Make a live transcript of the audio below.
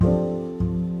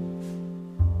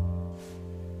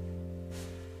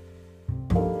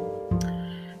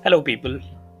Hello, people.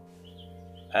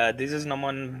 This is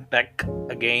Naman back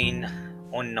again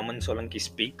on Naman Solanki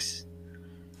Speaks.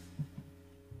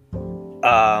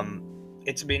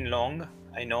 It's been long,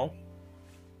 I know.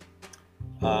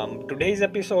 Today's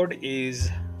episode is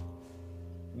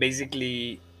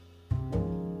basically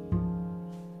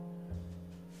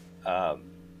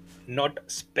not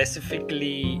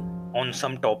specifically on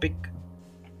some topic,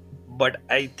 but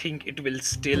I think it will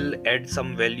still add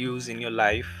some values in your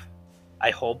life. I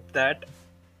hope that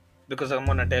because I'm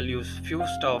gonna tell you few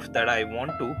stuff that I want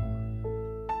to,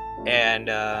 and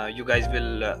you guys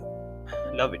will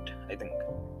love it. I think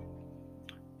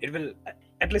it will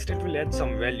at least it will add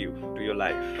some value to your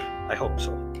life. I hope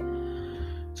so.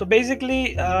 So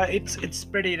basically it's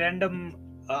pretty random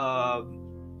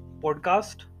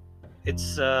podcast.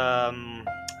 It's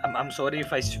I'm sorry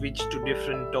if I switch to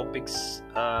different topics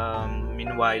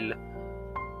meanwhile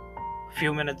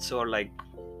few minutes or like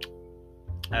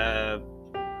uh,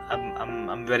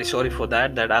 I'm very sorry for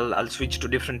that I'll switch to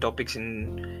different topics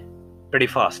in pretty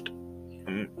fast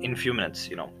in few minutes,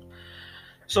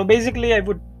 so basically I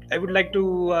would like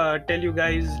to tell you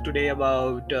guys today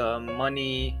about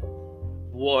money,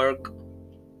 work,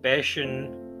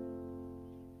 passion,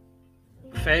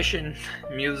 fashion,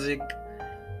 music,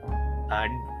 and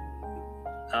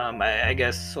I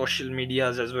guess social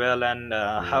medias as well, and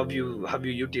how you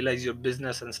utilize your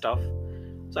business and stuff.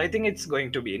 So I think it's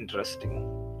going to be interesting.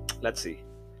 Let's see.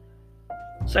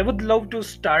 So I would love to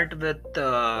start with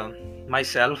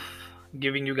myself,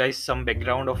 giving you guys some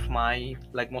background of my,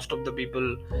 like most of the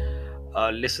people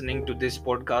listening to this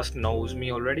podcast know me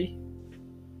already,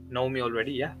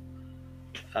 yeah.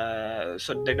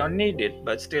 So they don't need it,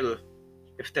 but still,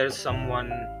 if there's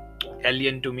someone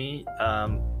alien to me,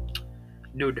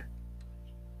 dude,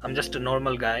 I'm just a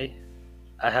normal guy.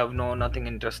 I have nothing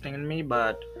interesting in me,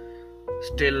 but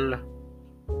still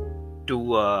to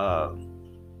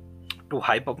to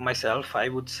hype up myself, I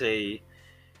would say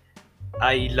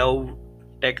I love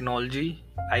technology.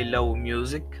 I love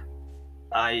music.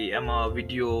 I am a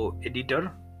video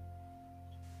editor,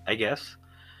 I guess.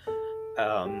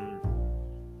 Um,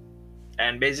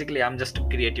 and basically, I'm just a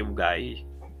creative guy,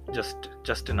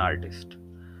 just an artist.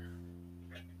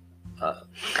 Uh,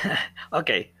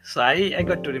 okay, so I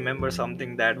got to remember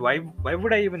something that why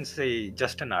would I even say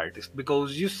just an artist?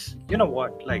 Because you know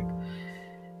what, like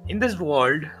in this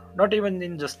world, not even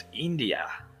in just India,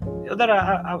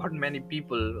 I've heard many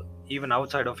people even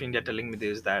outside of India telling me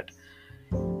this, that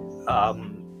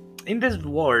in this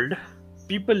world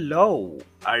people love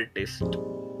artists,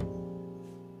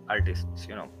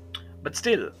 but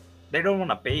still they don't want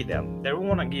to pay them, they don't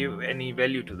want to give any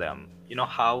value to them. You know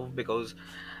how? Because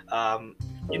um,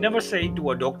 you never say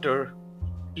to a doctor,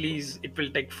 please, it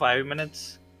will take 5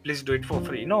 minutes, please do it for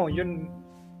free. No, you'll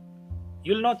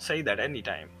not say that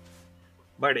anytime.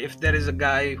 But if there is a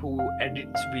guy who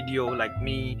edits video like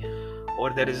me, or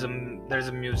there's a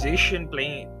musician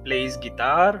plays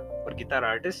guitar, or guitar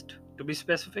artist to be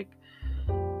specific,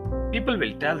 people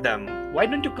will tell them, why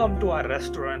don't you come to our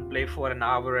restaurant, play for an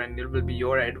hour, and it will be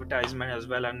your advertisement as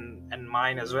well, and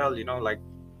mine as well, like,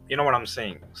 you know what I'm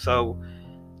saying. So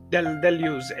they'll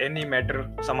use any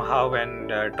matter somehow and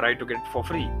try to get it for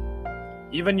free.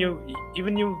 Even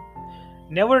you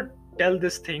never tell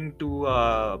this thing to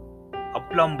a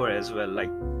plumber as well, like,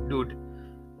 dude,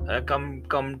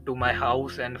 come to my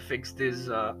house and fix this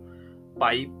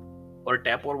pipe or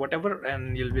tap or whatever,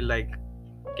 and you'll be like,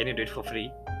 can you do it for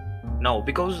free? No,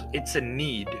 because it's a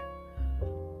need.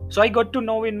 So I got to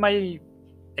know in my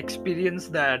experience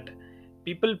that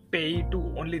people pay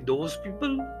to only those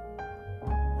people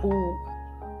who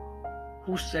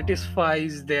who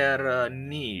satisfies their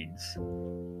needs,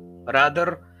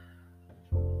 rather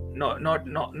not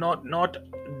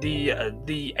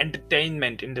the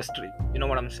entertainment industry. You know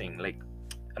what I'm saying? Like,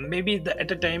 maybe the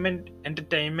entertainment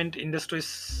industry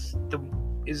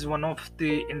is one of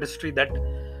the industry that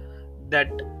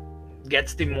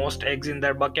gets the most eggs in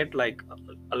their bucket, like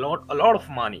a lot of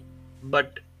money.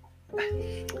 But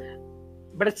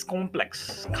but it's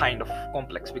kind of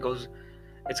complex, because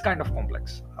it's kind of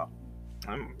complex.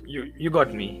 You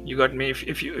got me,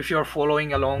 if you're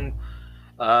following along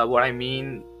what I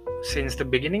mean since the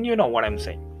beginning, you know what I'm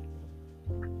saying.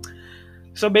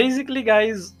 So basically,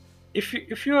 guys, if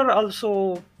you are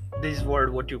also this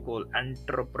word, what you call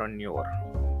entrepreneur,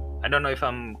 I don't know if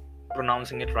I'm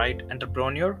pronouncing it right,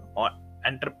 entrepreneur or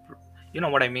entrep you know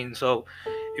what I mean. So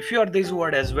if you are this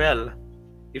word as well,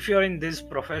 if you're in this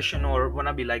profession or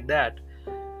wanna be like that,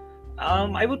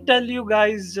 I would tell you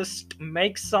guys, just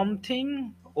make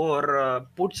something or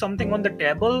put something on the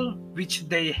table which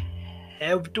they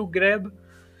have to grab,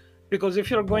 Because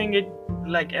if you're going it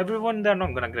like everyone, they're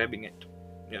not gonna grabbing it.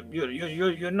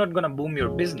 You're not gonna boom your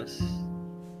business.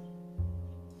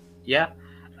 Yeah.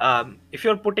 If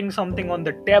you're putting something on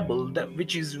the table that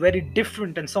which is very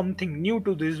different and something new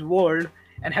to this world,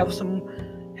 and have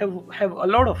a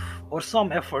lot of or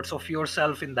some efforts of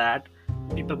yourself in that,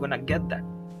 people gonna get that.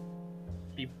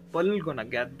 People gonna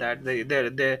get that.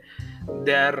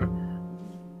 They're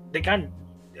they can't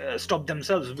stop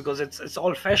themselves, because it's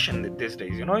all fashion these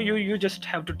days. You just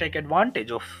have to take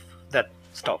advantage of that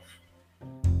stuff.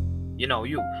 You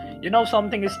know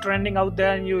something is trending out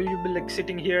there, and you be like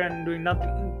sitting here and doing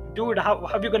nothing. Dude,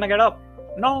 how you gonna get up?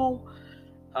 No.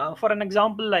 For an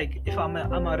example, like if I'm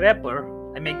a rapper,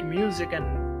 I make music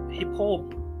and hip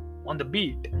hop on the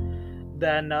beat,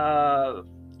 then there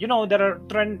are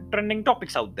trending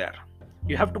topics out there.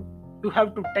 You have to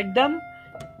take them,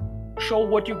 show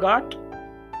what you got,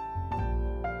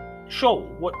 show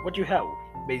what you have,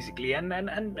 basically,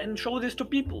 and show this to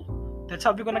people. That's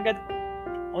how you're gonna get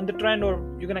on the trend, or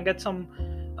you're gonna get some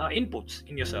inputs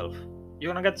in yourself.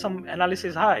 You're gonna get some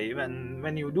analysis high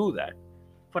when you do that.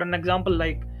 For an example,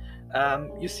 like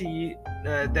you see,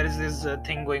 there is this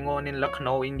thing going on in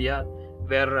Lucknow, India,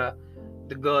 where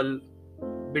the girl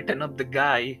beaten up the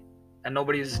guy, and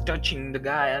nobody is touching the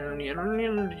guy. And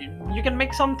you can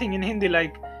make something in Hindi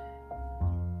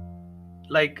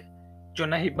like जो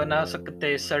नहीं बना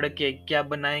सकते सड़कें क्या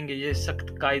बनाएंगे ये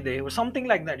सख्त कायदे, or something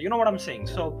like that. You know what I'm saying?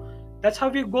 So that's how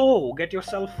you go get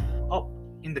yourself up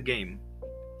in the game.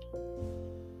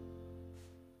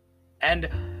 And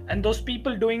those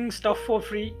people doing stuff for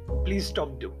free, please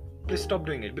stop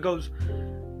doing it. Because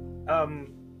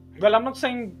I'm not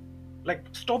saying like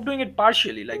stop doing it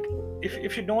partially. Like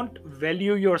if you don't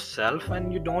value yourself,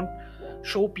 and you don't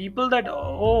show people that,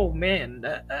 oh man,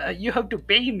 you have to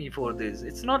pay me for this.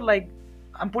 It's not like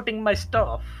I'm putting my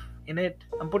stuff in it,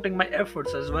 I'm putting my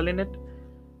efforts as well in it,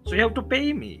 so you have to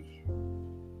pay me.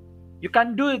 You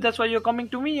can't do it, that's why you're coming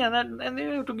to me, and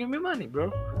you have to give me money,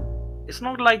 bro. It's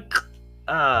not like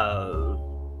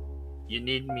you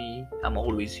need me, I'm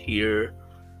always here,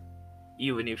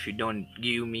 even if you don't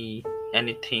give me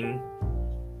anything.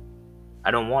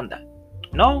 I don't want that.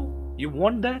 No, you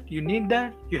want that, you need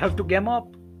that, you have to game up,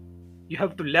 you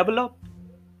have to level up,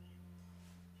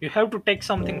 you have to take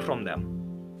something from them.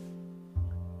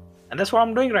 And that's what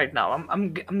I'm doing right now.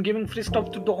 I'm giving free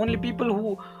stuff to the only people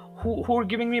who are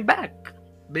giving me back,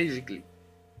 basically.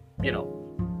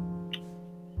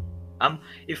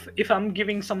 If I'm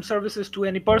giving some services to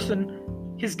any person,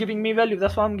 he's giving me value.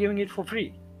 That's why I'm giving it for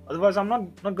free. Otherwise, I'm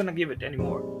not gonna give it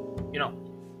anymore.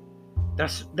 There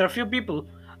are few people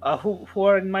who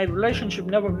are in my relationship,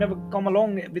 never come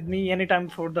along with me anytime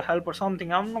for the help or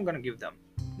something. I'm not gonna give them.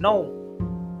 No,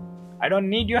 I don't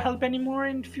need your help anymore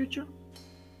in the future.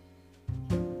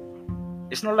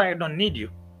 It's not like I don't need you.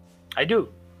 I do,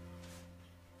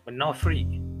 but not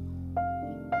free.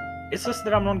 It's just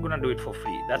that I'm not gonna do it for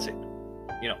free. That's it.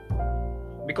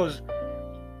 Because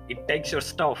it takes your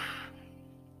stuff,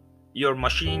 your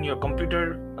machine, your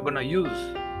computer are gonna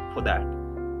use for that.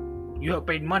 You have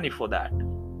paid money for that.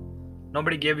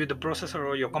 Nobody gave you the processor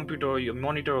or your computer or your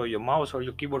monitor or your mouse or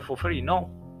your keyboard for free. No.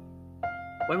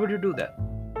 Why would you do that?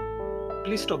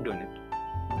 Please stop doing it.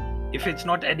 If it's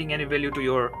not adding any value to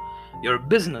your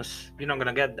business, you're not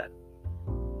gonna get that.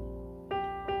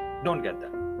 Don't get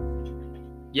that.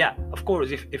 Yeah, of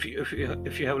course, if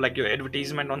you have like your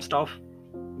advertisement on stuff,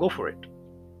 go for it.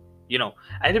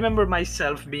 I remember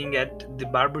myself being at the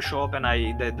barber shop, and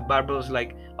the barber was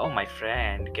like, oh, my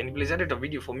friend, can you please edit a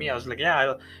video for me? I was like,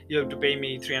 yeah, you have to pay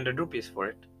me 300 rupees for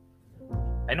it.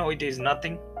 I know it is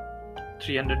nothing.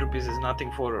 300 rupees is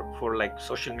nothing for like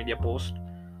social media post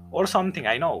or something,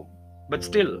 I know, but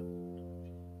still,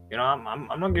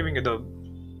 I'm not giving you the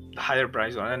higher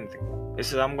price or anything. It's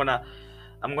just I'm gonna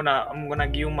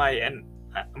give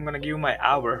my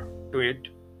hour to it.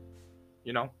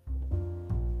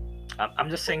 I'm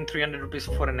just saying 300 rupees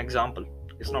for an example.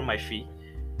 It's not my fee,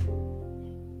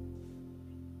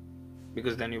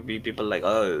 because then you'll be people like,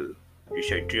 oh, you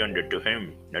said 300 to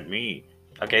him, not me.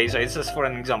 Okay, so it's just for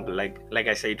an example. Like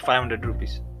I said, 500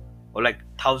 rupees, or like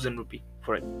 1000 rupee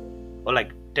for it, or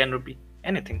like 10 rupee,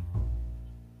 anything.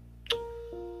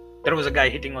 There was a guy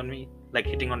hitting on me, like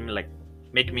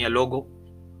make me a logo.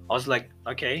 I was like,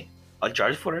 okay, I'll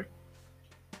charge for it,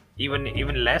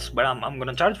 even less, but I'm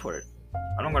gonna charge for it.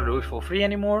 I'm not gonna do it for free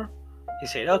anymore. He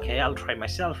said, okay, I'll try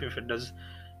myself. If it does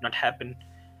not happen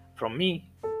from me,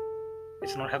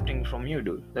 it's not happening from you,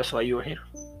 dude. That's why you're here,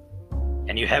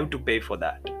 and you have to pay for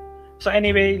that. So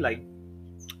anyway, like,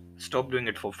 stop doing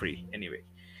it for free. Anyway,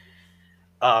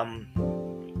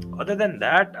 other than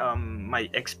that, my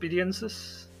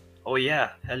experiences. Oh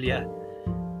yeah, hell yeah.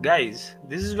 Guys,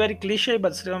 this is very cliche,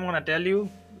 but still I'm gonna tell you,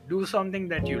 do something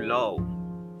that you love.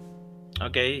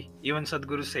 Okay? Even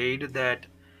Sadhguru said that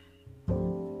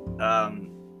um,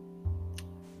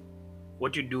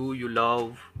 what you do, you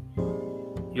love.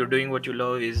 You're doing what you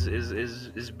love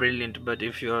is brilliant, but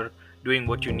if you're doing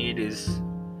what you need is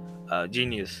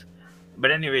genius.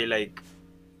 But anyway, like,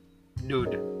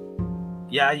 dude,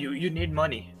 yeah, you need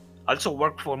money. Also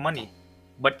work for money,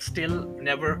 but still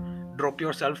never drop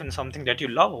yourself in something that you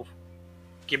love.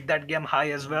 Keep that game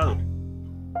high as well,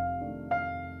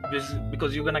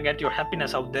 because you're gonna get your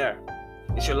happiness out there.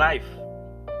 It's your life,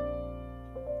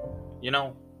 you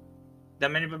know. There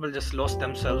are many people just lost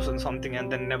themselves in something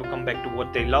and then never come back to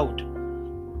what they loved.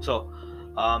 So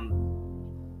um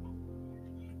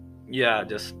yeah,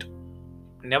 just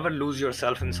never lose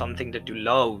yourself in something that you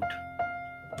loved.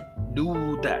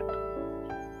 Do that.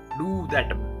 Do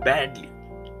that badly,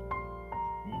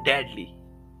 deadly,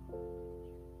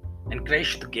 and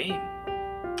crash the game.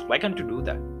 Why can't you do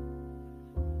that?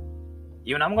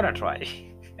 Even I'm gonna try.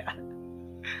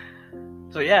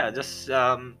 So yeah, just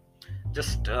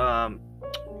just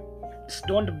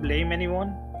don't blame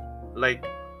anyone. Like,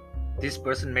 this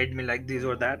person made me like this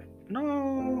or that.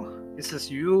 No, it's just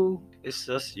you. It's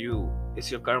just you. It's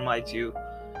your karma. It's you.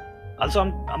 Also,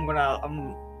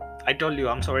 I told you,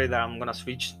 I'm sorry that I'm gonna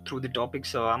switch through the topic.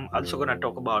 So I'm also gonna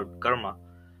talk about karma.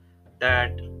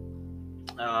 That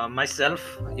myself,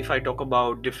 if I talk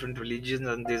about different religions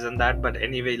and this and that, but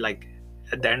anyway, like,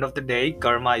 at the end of the day,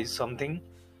 karma is something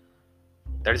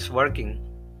that is working.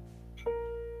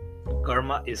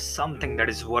 Karma is something that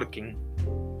is working.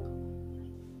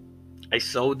 I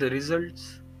saw the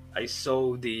results. I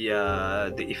saw the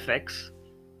effects.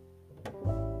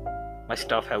 My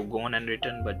stuff have gone and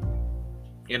written, but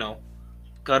you know,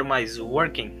 karma is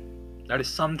working. That is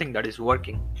something that is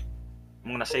working.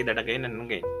 I'm gonna say that again and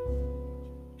again.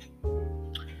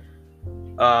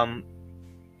 Um.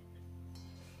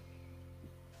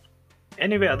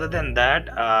 Anyway, other than that,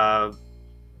 I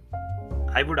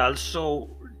would also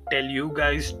tell you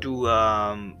guys to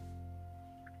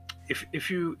if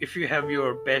you have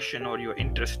your passion or your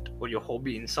interest or your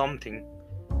hobby in something,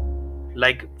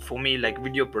 like for me, like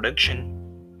video production,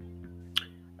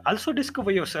 also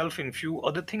discover yourself in few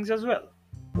other things as well.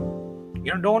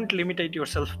 Don't limitate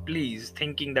yourself, please,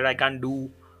 thinking that I can't do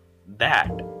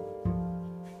that.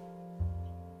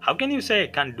 How can you say I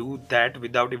can't do that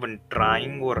without even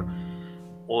trying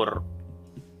or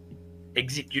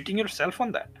executing yourself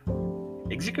on that?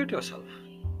 Execute yourself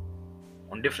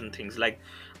on different things. Like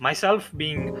myself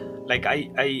being, like,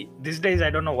 I these days, I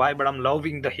don't know why, but I'm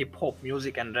loving the hip hop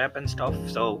music and rap and stuff.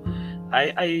 So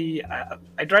I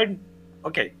tried.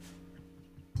 Okay,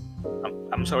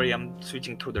 I'm sorry, I'm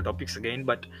switching through the topics again,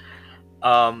 but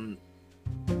um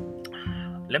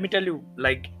let me tell you,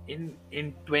 like, in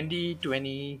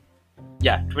 2020,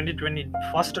 yeah, 2020,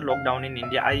 first lockdown in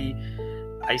India,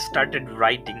 I started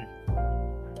writing.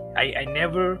 I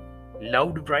never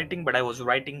loved writing, but I was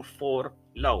writing for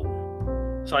love.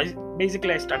 So I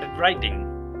started writing.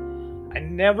 I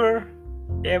never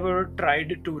ever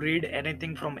tried to read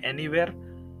anything from anywhere.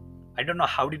 I don't know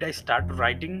how did I start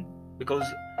writing, because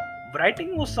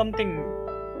writing was something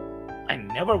I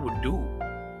never would do,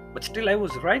 but still I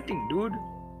was writing, dude.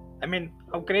 I mean,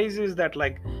 how crazy is that?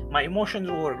 Like, my emotions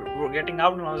were getting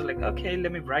out, and I was like, okay,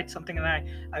 let me write something, and I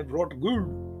wrote good.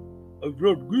 I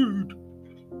wrote good.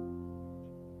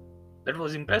 That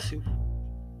was impressive,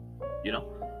 you know.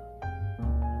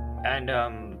 And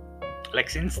like,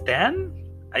 since then,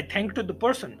 I thank to the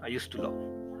person I used to love.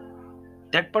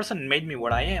 That person made me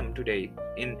what I am today.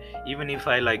 Even if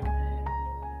I, like,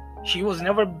 she was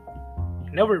never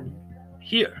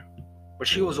here, but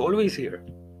she was always here.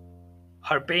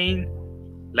 Her pain,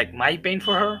 like my pain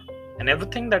for her, and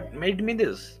everything that made me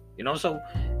this. So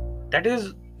that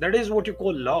is what you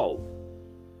call love.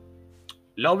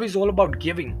 Love is all about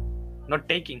giving, not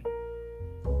taking.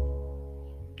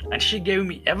 And she gave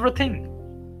me everything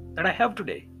that I have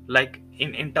today. Like,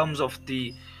 in terms of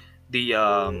the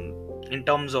in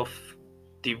terms of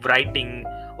the writing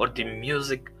or the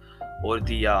music or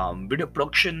the video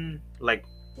production, like,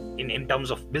 in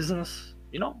terms of business,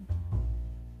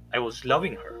 I was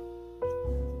loving her.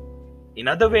 In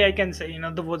other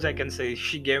words, I can say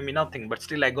she gave me nothing, but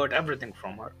still I got everything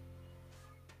from her.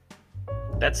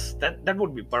 That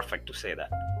would be perfect to say that.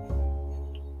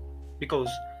 Because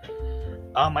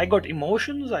I got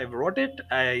emotions, I wrote it,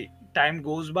 time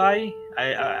goes by,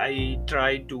 I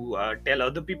try to tell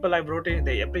other people I wrote it,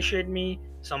 they appreciate me.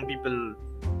 Some people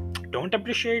don't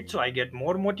appreciate, so I get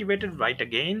more motivated, write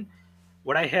again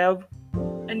what I have.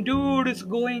 And dude, it's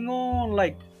going on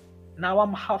like now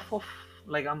I'm half of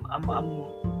like I'm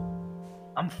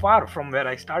far from where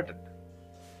I started,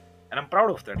 and I'm proud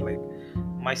of that. Like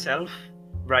myself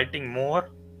writing more,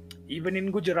 even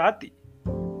in Gujarati.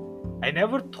 I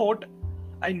never thought,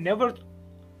 I never,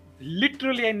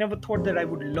 literally, I never thought that I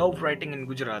would love writing in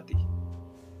Gujarati.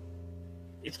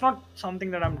 It's not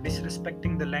something that I'm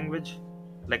disrespecting the language,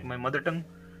 like my mother tongue.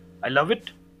 I love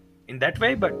it in that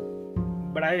way, but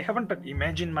I haven't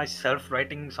imagined myself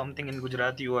writing something in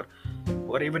Gujarati or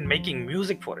even making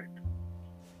music for it.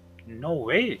 No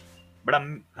way. But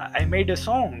I made a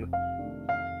song.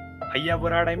 Hayya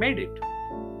Varad, I made it.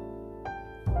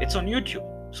 It's on YouTube.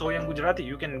 So Young Gujarati,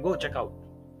 you can go check out.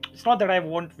 It's not that I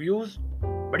want views,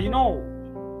 but you'll know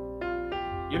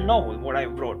what I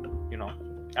wrote.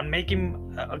 I'm making.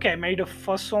 Okay, I made a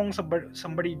first song.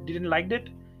 Somebody didn't like it.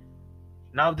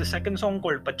 Now the second song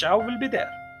called Pachao will be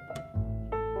there.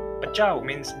 Pachao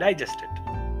means digest it.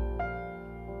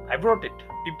 I wrote it.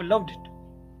 People loved it,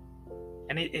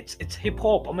 and it's hip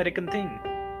hop American thing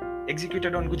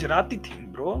executed on Gujarati thing,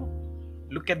 bro.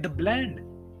 Look at the blend.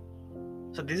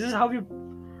 So this is how you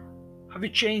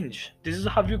change. This is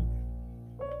how you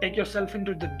take yourself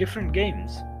into the different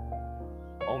games.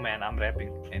 Oh man, I'm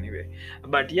rapping anyway.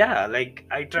 But yeah, like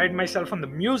I tried myself on the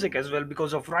music as well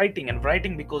because of writing, and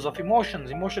writing because of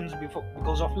emotions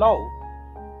because of love,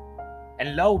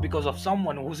 and love because of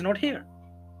someone who's not here.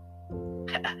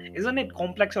 Isn't it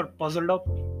complex or puzzled up?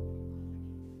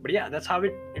 But yeah, that's how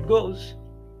it goes.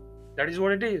 That is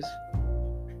what it is.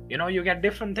 You get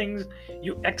different things.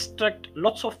 You extract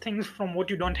lots of things from what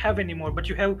you don't have anymore, but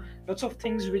you have lots of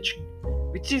things which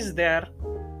is there,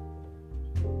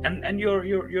 and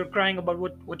you're crying about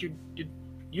what you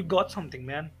got something,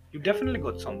 man. You definitely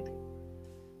got something.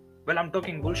 Well, I'm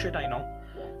talking bullshit, I know.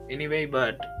 Anyway,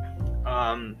 but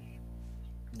um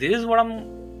this is what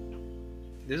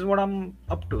I'm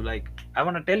up to. Like, I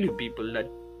want to tell you people that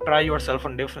try yourself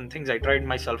on different things. I tried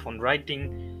myself on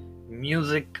writing,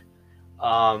 music.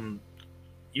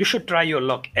 You should try your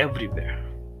luck everywhere.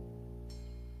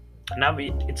 Now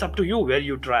it's up to you where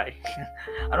you try.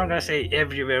 I'm not gonna say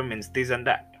everywhere means this and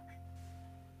that.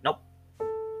 Nope.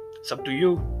 It's up to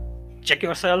you. Check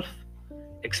yourself,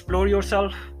 explore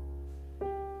yourself,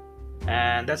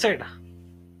 and that's it.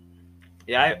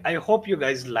 Yeah, I hope you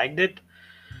guys liked it.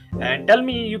 And tell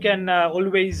me, you can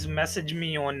always message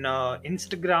me on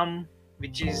Instagram,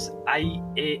 which is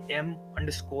IAM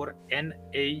underscore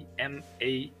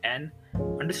NAMAN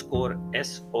underscore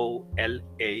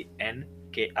SOLANKI.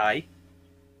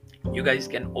 You guys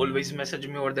can always message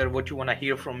me over there what you want to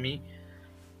hear from me.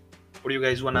 What do you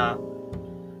guys want to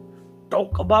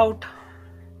talk about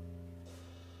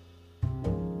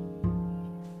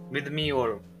with me,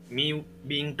 or me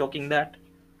being talking that?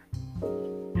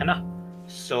 Hannah?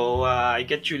 So I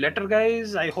get you later,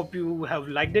 guys. I hope you have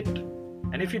liked it.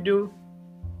 And if you do,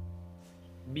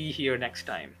 be here next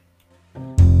time.